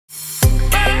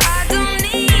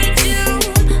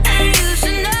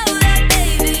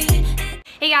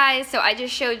guys, so I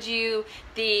just showed you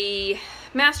the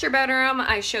master bedroom.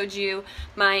 I showed you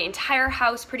my entire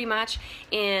house pretty much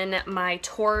in my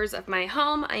tours of my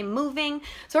home. I'm moving,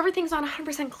 so everything's not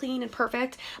 100% clean and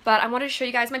perfect, but I wanted to show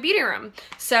you guys my beauty room.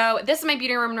 So this is my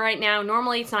beauty room right now.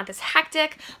 Normally it's not this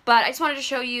hectic, but I just wanted to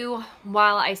show you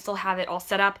while I still have it all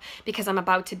set up because I'm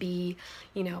about to be,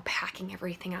 you know, packing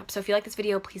everything up. So if you like this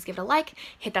video, please give it a like,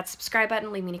 hit that subscribe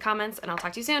button, leave me any comments, and I'll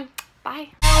talk to you soon. Bye.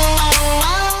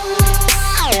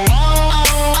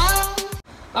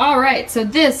 Alright, so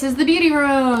this is the beauty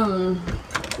room.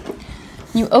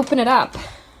 You open it up.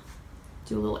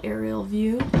 Do a little aerial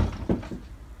view.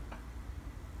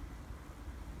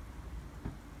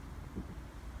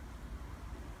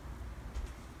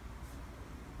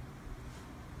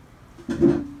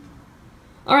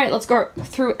 Alright, let's go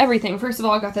through everything. First of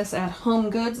all, I got this at Home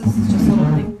Goods. This is just a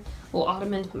little thing, a little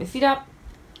ottoman to put my feet up.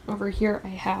 Over here I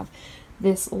have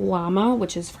this llama,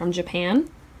 which is from Japan.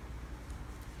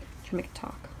 Try to make it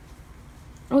talk.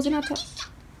 Oh, is it not talk?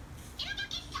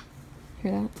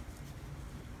 Hear that?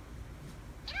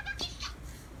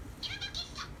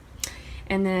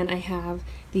 And then I have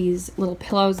these little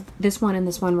pillows. This one and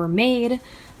this one were made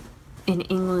in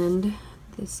England.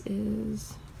 This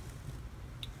is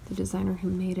the designer who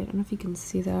made it. I don't know if you can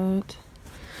see that.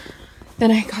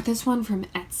 Then I got this one from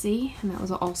Etsy, and that was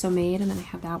also made. And then I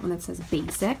have that one that says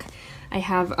Basic. I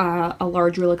have a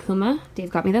large Rilakkuma.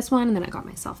 Dave got me this one, and then I got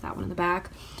myself that one in the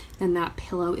back. And that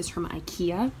pillow is from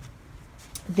IKEA.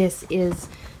 This is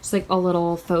just like a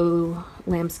little faux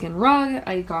lambskin rug.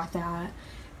 I got that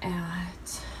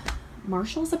at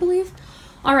Marshall's, I believe.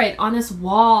 All right, on this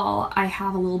wall, I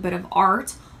have a little bit of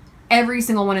art. Every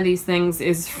single one of these things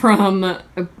is from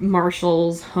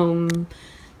Marshall's, Home,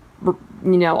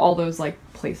 you know, all those like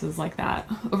places like that.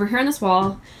 Over here on this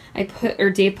wall,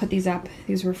 Dave put these up.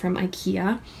 These were from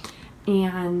IKEA.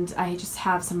 And I just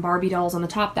have some Barbie dolls on the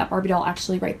top. That Barbie doll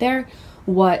actually right there,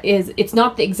 it's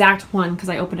not the exact one because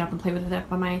I opened up and played with it,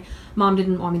 but my mom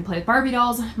didn't want me to play with Barbie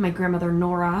dolls. My grandmother,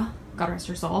 Nora, God rest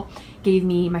her soul, gave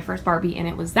me my first Barbie, and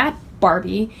it was that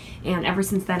Barbie. And ever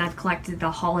since then, I've collected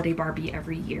the holiday Barbie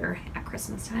every year at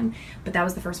Christmas time. But that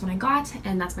was the first one I got,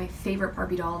 and that's my favorite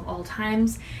Barbie doll of all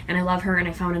times. And I love her, and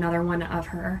I found another one of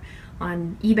her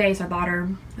on eBay, so I bought her.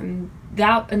 And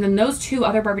then those two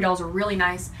other Barbie dolls are really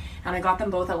nice, and I got them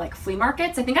both at like flea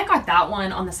markets. I think I got that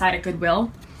one on the side at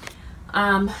Goodwill.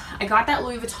 I got that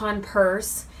Louis Vuitton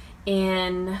purse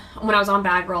when I was on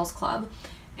Bad Girls Club,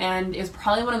 and it was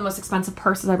probably one of the most expensive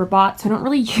purses I ever bought, so I don't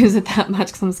really use it that much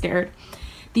because I'm scared.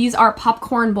 These are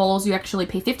popcorn bowls. You actually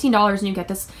pay $15 and you get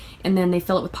this, and then they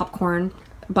fill it with popcorn,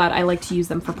 but I like to use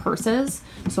them for purses,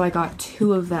 so I got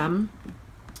 2 of them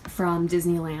from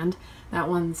Disneyland. That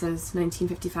one says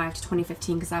 1955 to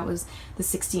 2015 because that was the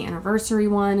 60th anniversary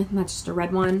one, and that's just a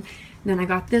red one. And then I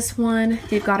got this one.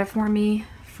 They've got it for me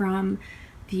from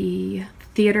the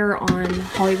theater on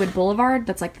Hollywood Boulevard.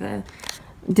 That's like the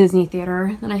Disney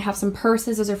theater. Then I have some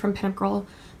purses. Those are from Pinup Girl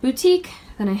Boutique.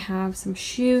 Then I have some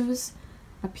shoes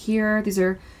up here. These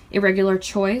are Irregular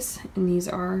Choice, and these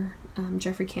are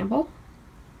Jeffrey Campbell.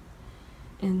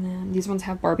 And then these ones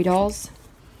have Barbie doll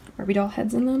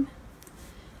heads in them.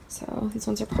 So these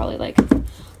ones are probably like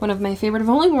one of my favorite. I've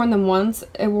only worn them once.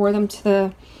 I wore them to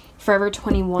the Forever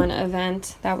 21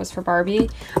 event. That was for Barbie.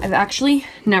 I've actually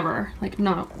never, like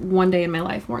not one day in my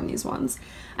life, worn these ones.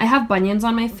 I have bunions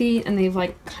on my feet, and they've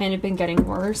like kind of been getting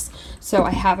worse. So I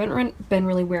haven't been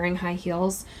really wearing high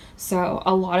heels. So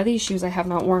a lot of these shoes I have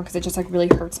not worn because it just like really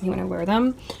hurts me when I wear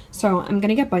them. So I'm going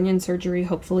to get bunion surgery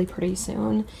hopefully pretty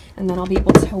soon, and then I'll be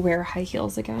able to wear high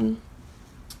heels again.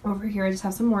 Over here I just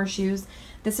have some more shoes.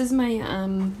 This is my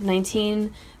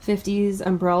 1950s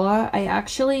umbrella. I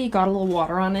actually got a little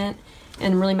water on it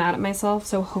and I'm really mad at myself,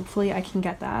 so hopefully I can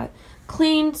get that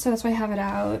cleaned. So that's why I have it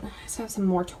out. I still have some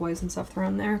more toys and stuff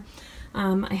thrown there.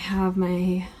 I have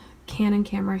my Canon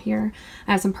camera here.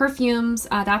 I have some perfumes.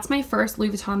 That's my first Louis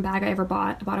Vuitton bag I ever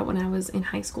bought. I bought it when I was in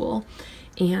high school,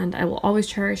 and I will always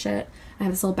cherish it. I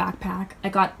have this little backpack. I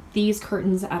got these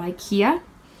curtains at IKEA.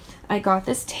 I got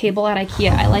this table at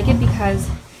IKEA. I like it because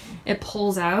it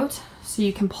pulls out, so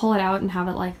you can pull it out and have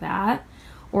it like that,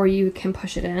 or you can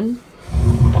push it in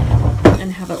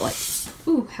and have it like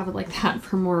that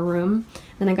for more room.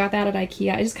 And I got that at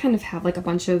IKEA. I just kind of have like a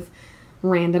bunch of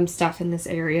random stuff in this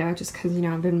area just because, you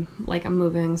know, I'm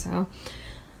moving. So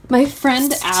my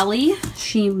friend Allie,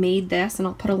 she made this, and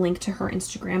I'll put a link to her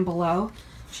Instagram below.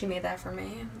 She made that for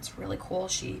me. It's really cool.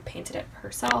 She painted it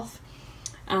herself.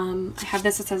 I have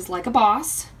this that says Like a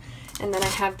Boss, and then I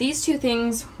have these two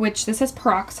things, which this says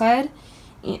Peroxide,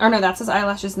 or no, that says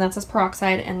Eyelashes, and that says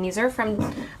Peroxide, and these are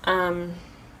from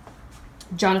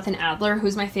Jonathan Adler,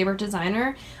 who's my favorite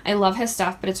designer. I love his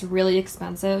stuff, but it's really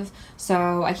expensive,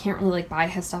 so I can't really like buy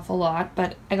his stuff a lot,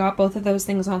 but I got both of those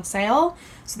things on sale,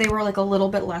 so they were like a little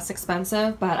bit less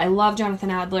expensive. But I love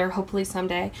Jonathan Adler. Hopefully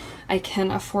someday I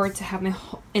can afford to have my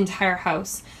entire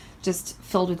house just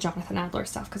filled with Jonathan Adler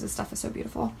stuff, because his stuff is so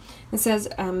beautiful. It says,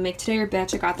 make today your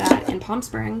bitch. I got that in Palm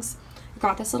Springs. I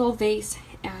got this little vase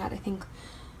at, I think,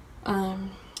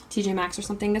 TJ Maxx or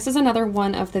something. This is another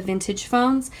one of the vintage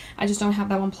phones. I just don't have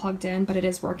that one plugged in, but it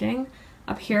is working.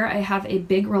 Up here I have a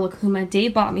big Rilakkuma.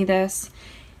 Dave bought me this.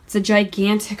 It's a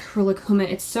gigantic Rilakkuma.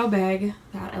 It's so big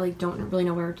that I like don't really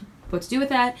know what to do with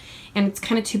that, and it's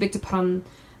kind of too big to put on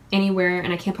anywhere,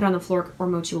 and I can't put it on the floor or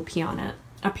Mochi will pee on it.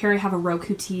 Up here I have a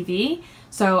Roku TV,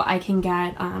 so I can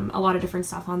get a lot of different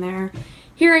stuff on there.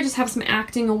 Here I just have some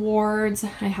acting awards.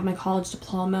 I have my college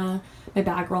diploma, my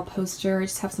Bad Girl poster. I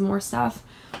just have some more stuff.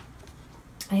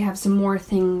 I have some more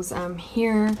things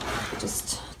here,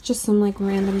 just some like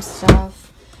random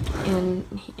stuff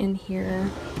in here,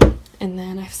 and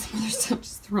then I have some other stuff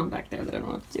just thrown back there that I don't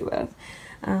know what to do with.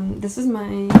 This is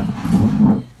my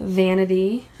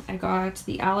vanity. I got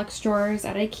the Alex drawers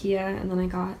at IKEA, and then I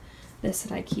got this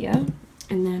at IKEA,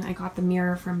 and then I got the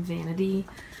mirror from Vanity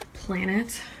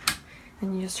Planet,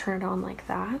 and you just turn it on like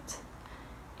that,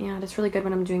 and it's really good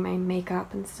when I'm doing my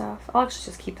makeup and stuff. I'll actually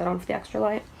just keep that on for the extra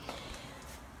light.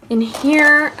 In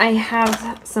here I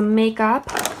have some makeup.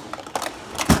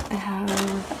 I have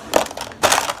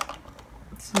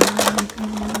some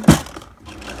makeup.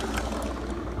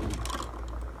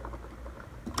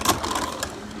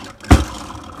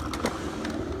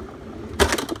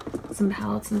 Some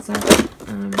palettes and stuff.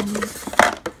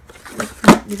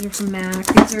 These are from MAC.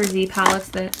 These are Z palettes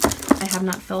that I have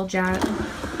not filled yet.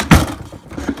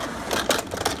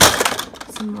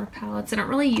 Some more palettes. I don't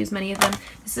really use many of them.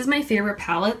 This is my favorite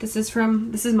palette. This is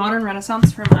Modern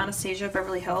Renaissance from Anastasia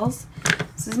Beverly Hills.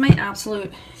 This is my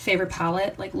absolute favorite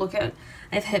palette. Like, look at,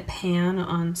 I've hit pan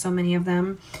on so many of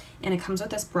them, and it comes with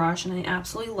this brush, and I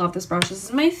absolutely love this brush. This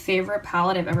is my favorite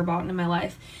palette I've ever bought in my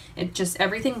life. It just,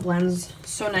 everything blends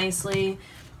so nicely,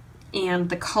 and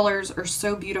the colors are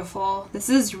so beautiful. This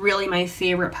is really my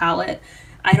favorite palette.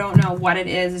 I don't know what it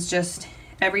is. It's just,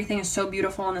 everything is so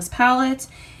beautiful in this palette,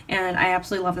 and I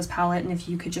absolutely love this palette. And if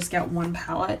you could just get one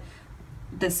palette,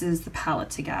 this is the palette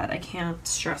to get. I can't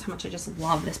stress how much I just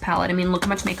love this palette. I mean, look how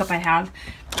much makeup I have.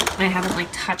 I haven't like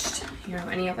touched, you know,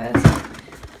 any of it.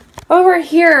 Over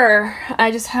here,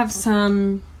 I just have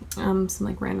some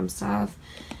like random stuff.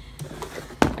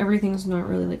 Everything's not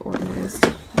really like organized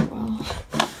that well.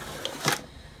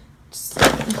 Just,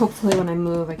 hopefully when I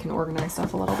move, I can organize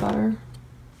stuff a little better.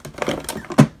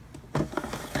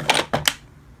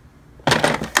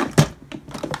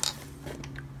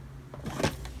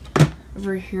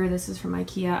 Over here, this is from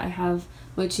IKEA. I have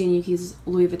Mochi and Yuki's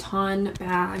Louis Vuitton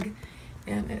bag,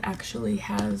 and it actually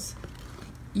has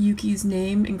Yuki's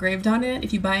name engraved on it.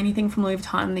 If you buy anything from Louis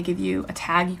Vuitton, they give you a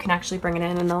tag. You can actually bring it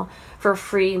in, and they'll for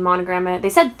free monogram it. They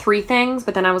said 3 things,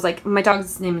 but then I was like, my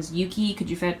dog's name is Yuki.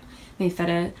 Could you fit? They fit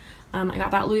it. I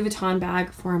got that Louis Vuitton bag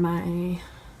for my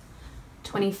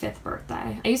 25th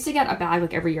birthday. I used to get a bag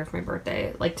like every year for my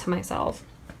birthday, like to myself.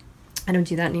 I don't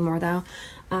do that anymore though.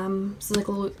 This is like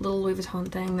a little Louis Vuitton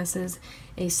thing. This is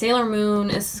a Sailor Moon.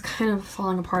 This is kind of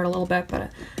falling apart a little bit, but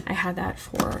I had that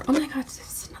for, oh my god,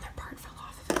 this another part fell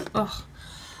off of it.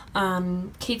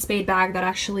 Ugh. Kate Spade bag that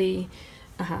actually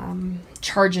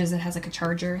charges. It has like a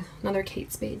charger. Another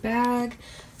Kate Spade bag.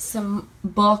 Some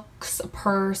books, a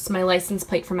purse, my license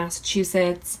plate from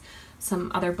Massachusetts,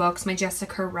 some other books, my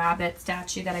Jessica Rabbit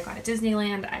statue that I got at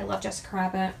Disneyland. I love Jessica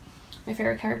Rabbit. My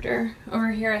favorite character. Over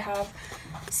here I have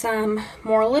some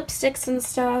more lipsticks and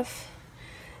stuff.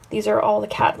 These are all the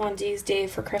Kat Von D's. Dave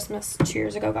for Christmas 2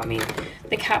 years ago got me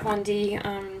the Kat Von D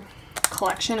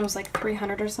collection. It was like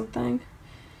 $300 or something.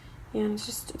 And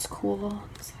it's cool.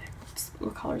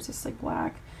 What color is this? Like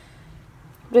black.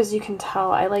 But as you can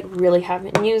tell, I like really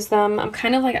haven't used them. I'm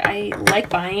kind of like, I like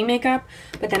buying makeup,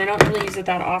 but then I don't really use it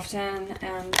that often.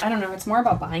 And I don't know, it's more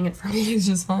about buying it for me. It's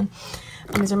just fun.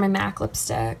 And these are my MAC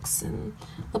lipsticks and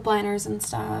lip liners and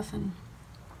stuff. And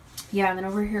yeah, and then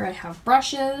over here I have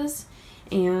brushes.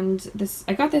 And this,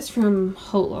 I got this from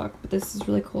Hotlook, but this is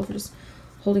really cool for just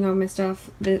holding on my stuff.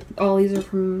 All these are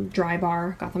from Dry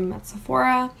Bar. Got them at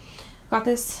Sephora. Got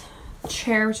this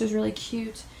chair, which is really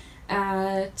cute,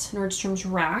 at Nordstrom's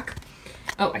Rack.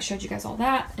 Oh, I showed you guys all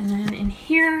that. And then in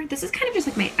here, this is kind of just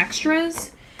like my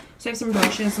extras. So I have some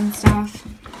brushes and stuff.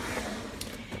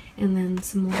 And then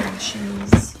some more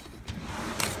brushes.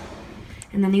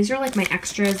 And then these are like my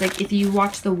extras. Like if you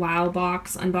watch the Wow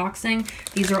Box unboxing,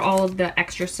 these are all of the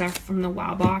extra stuff from the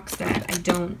Wow Box that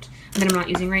I'm not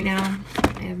using right now.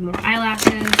 I have more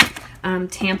eyelashes,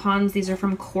 tampons. These are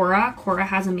from Cora. Cora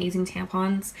has amazing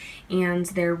tampons, and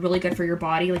they're really good for your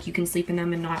body. Like you can sleep in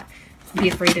them and not be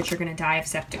afraid that you're gonna die of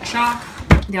septic shock.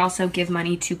 They also give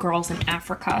money to girls in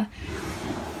Africa.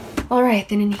 All right,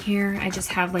 then in here I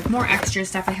just have like more extra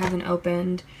stuff I haven't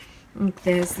opened. Like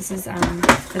this is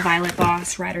the Violet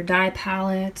Boss Ride or Die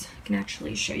palette. I can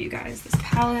actually show you guys this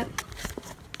palette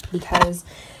because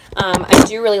I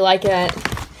do really like it.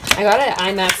 I got it at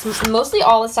IMAX. Mostly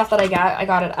all the stuff that I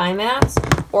got at IMAX,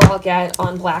 or I'll get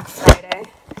on Black Friday.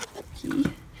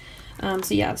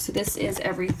 So yeah, so this is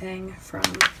everything from,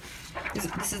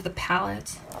 this is the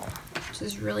palette, which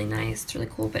is really nice. It's really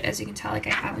cool, but as you can tell, like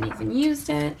I haven't even used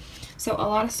it. So a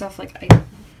lot of stuff like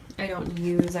I don't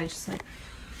use, I just like,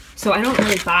 so I don't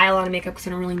really buy a lot of makeup because I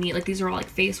don't really need, like these are all like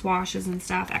face washes and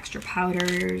stuff, extra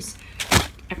powders,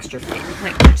 extra things,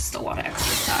 like just a lot of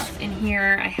extra stuff. In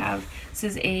here I have, this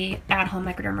is a at-home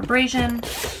microdermabrasion.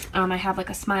 I have like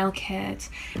a smile kit.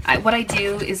 What I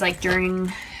do is like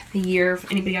during the year,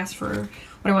 if anybody asks for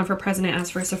what I want for a present, I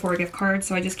ask for a Sephora gift card,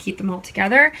 so I just keep them all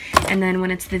together. And then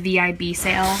when it's the VIB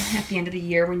sale at the end of the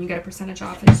year, when you get a percentage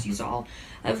off, I just use all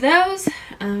of those.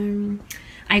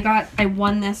 I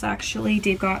won this actually.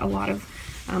 Dave got a lot of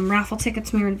raffle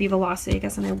tickets when we were in Viva Las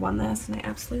Vegas, and I won this, and I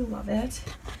absolutely love it.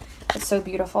 It's so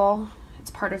beautiful.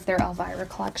 It's part of their Elvira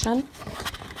collection.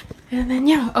 And then,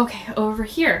 yeah, okay, over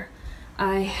here,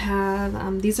 I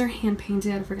have, these are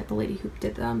hand-painted. I forget the lady who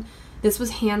did them. This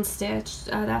was hand-stitched.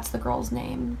 That's the girl's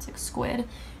name. It's like squid.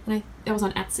 And it was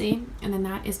on Etsy. And then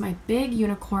that is my big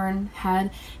unicorn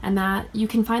head. And that, you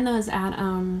can find those at,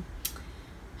 I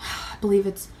believe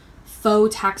it's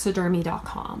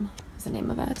fotaxidermy.com is the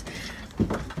name of it.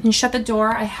 And you shut the door.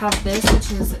 I have this,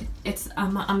 which is, it's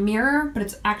a mirror, but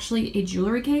it's actually a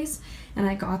jewelry case. And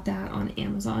I got that on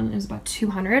Amazon. It was about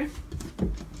 $200.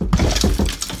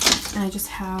 And I just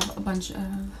have a bunch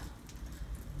of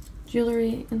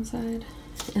jewelry inside.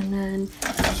 And then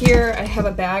here I have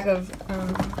a bag of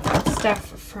stuff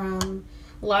from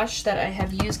Lush that I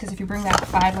have used, because if you bring back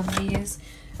 5 of these,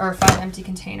 or 5 empty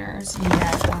containers, you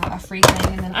get a free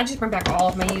thing. And then I just bring back all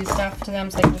of my used stuff to them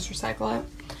so they can just recycle it.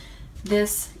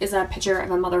 This is a picture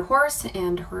of a mother horse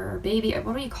and her baby.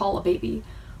 What do you call a baby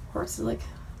horse? Like,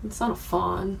 it's not a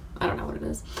fawn. I don't know what it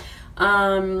is.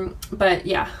 But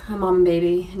yeah, a mom and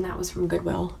baby, and that was from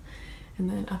Goodwill.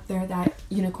 And then up there, that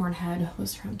unicorn head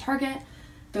was from Target.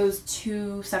 Those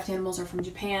 2 stuffed animals are from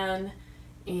Japan,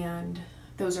 and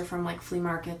those are from like flea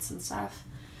markets and stuff.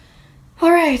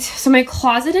 All right, so my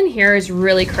closet in here is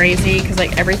really crazy because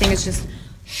like everything is just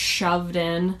shoved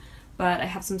in. But I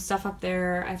have some stuff up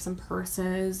there. I have some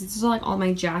purses. These are like all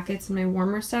my jackets and my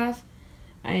warmer stuff.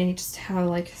 I just have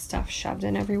like stuff shoved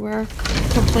in everywhere.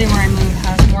 Hopefully where I move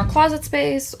has more closet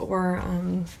space, or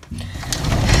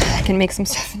I can make some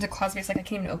stuff into closet space. Like I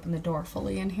can't even open the door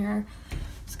fully in here.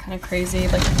 It's kind of crazy,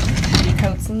 like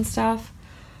petticoats and stuff.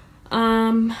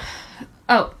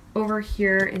 Oh, over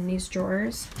here in these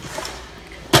drawers,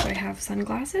 so I have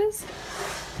sunglasses.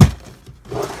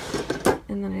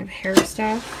 And then I have hair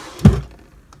stuff.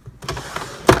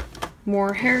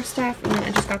 More hair stuff, and then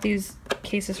I just got these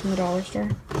cases from the dollar store.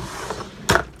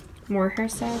 More hair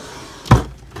stuff.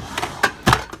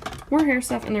 More hair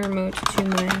stuff, and the remote to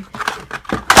my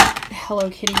Hello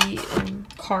Kitty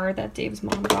car that Dave's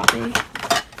mom got me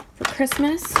for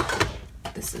Christmas.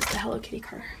 This is the Hello Kitty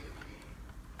car.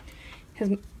 His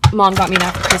mom got me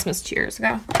that for Christmas 2 years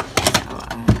ago. So,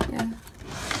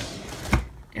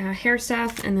 yeah. Hair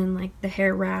stuff, and then like the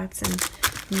hair rats and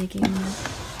making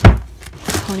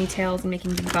ponytails and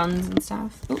making the buns and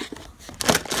stuff.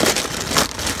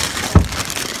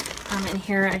 In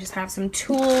here I just have some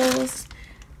tools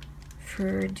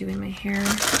for doing my hair.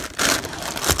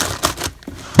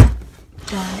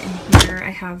 In here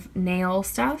I have nail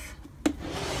stuff.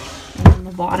 And on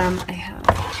the bottom I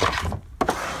have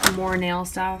more nail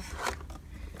stuff.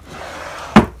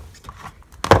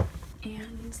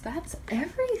 And that's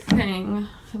everything,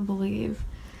 I believe.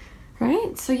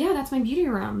 Right? So yeah, that's my beauty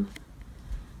room.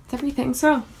 Everything.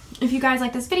 So if you guys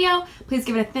like this video, please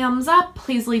give it a thumbs up.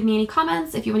 Please leave me any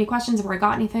comments if you have any questions, if I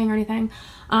got anything or anything.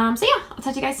 So yeah, I'll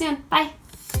talk to you guys soon. Bye.